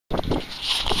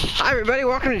Hi everybody,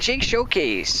 welcome to Jake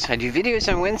Showcase. I do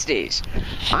videos on Wednesdays.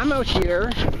 I'm out here,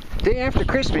 day after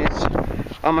Christmas,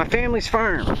 on my family's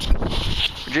farm.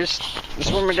 This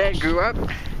is where my dad grew up,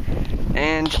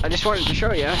 and I just wanted to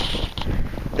show you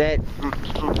that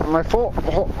my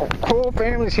whole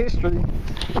family's history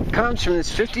comes from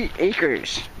this 50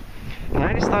 acres. And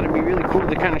I just thought it'd be really cool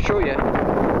to kind of show you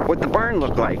what the barn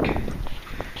looked like.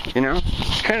 You know,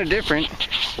 it's kind of different,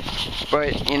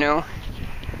 but you know,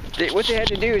 what they had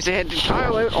to do is they had to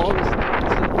tile out all this land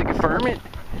so that they could farm it.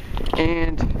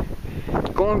 And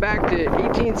going back to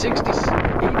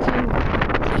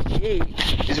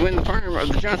 1868 is when the farm, or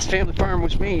the Johnston family farm,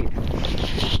 was made.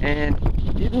 And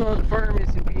even though the farm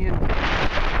isn't being, what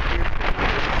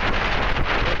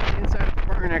the inside of the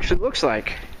barn actually looks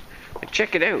like,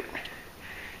 check it out.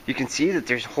 You can see that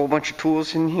there's a whole bunch of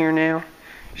tools in here now.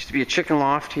 Used to be a chicken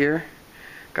loft here.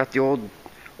 Got the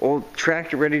old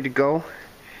tractor ready to go.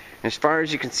 As far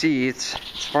as you can see, it's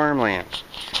farmland,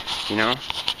 you know.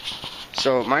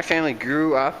 So my family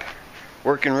grew up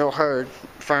working real hard,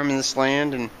 farming this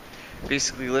land, and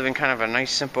basically living kind of a nice,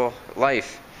 simple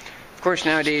life. Of course,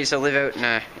 nowadays I live out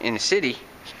in a city,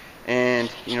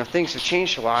 and you know, things have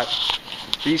changed a lot.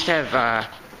 We used to have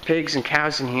pigs and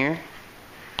cows in here,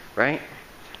 right?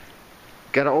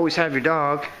 Got to always have your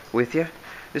dog with you.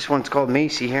 This one's called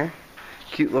Macy here,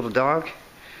 cute little dog.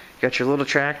 Got your little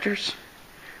tractors.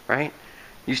 Right?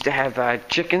 Used to have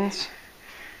chickens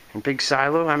and big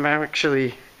silo. I'm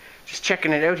actually just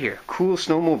checking it out here. Cool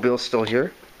snowmobile still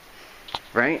here.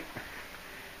 Right?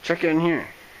 Check it in here.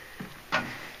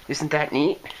 Isn't that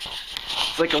neat?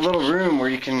 It's like a little room where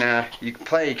you can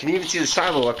play. You can even see the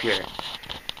silo up here.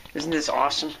 Isn't this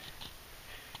awesome?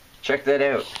 Check that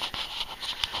out.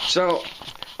 So,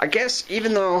 I guess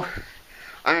even though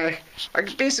I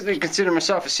basically consider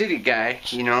myself a city guy,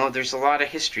 you know, there's a lot of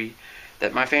history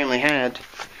that my family had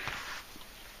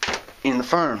in the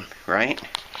farm, right?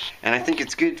 And I think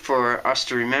it's good for us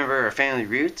to remember our family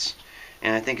roots,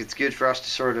 and I think it's good for us to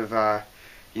sort of,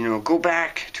 you know, go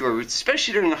back to our roots,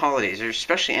 especially during the holidays, or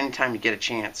especially anytime you get a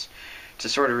chance to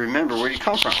sort of remember where you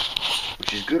come from,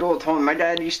 which is good old home. My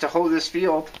dad used to hoe this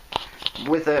field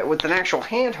with an actual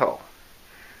hand hoe,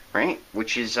 right?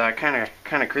 Which is kind of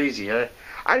crazy. I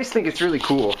just think it's really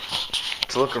cool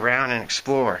to look around and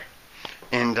explore,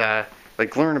 and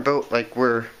like learn about like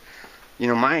where, you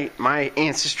know, my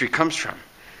ancestry comes from,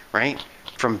 right?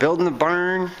 From building the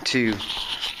barn to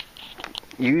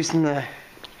using the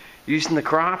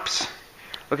crops.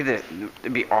 Look at that.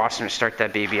 It'd be awesome to start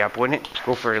that baby up, wouldn't it?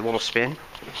 Go for a little spin,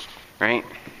 right?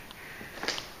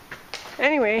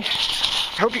 Anyway,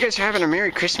 I hope you guys are having a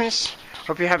Merry Christmas.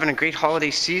 Hope you're having a great holiday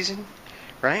season,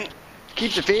 right?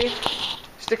 Keep the faith.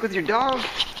 Stick with your dog.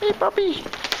 Hey, puppy.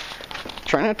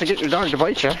 Try not to get your dog to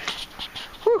bite you.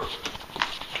 Whew.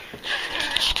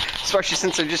 Especially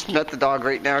since I just met the dog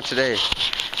right now today.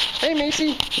 Hey,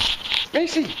 Macy.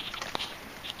 Macy.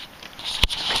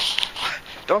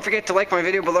 Don't forget to like my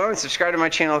video below and subscribe to my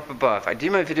channel up above. I do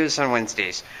my videos on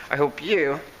Wednesdays. I hope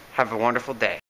you have a wonderful day.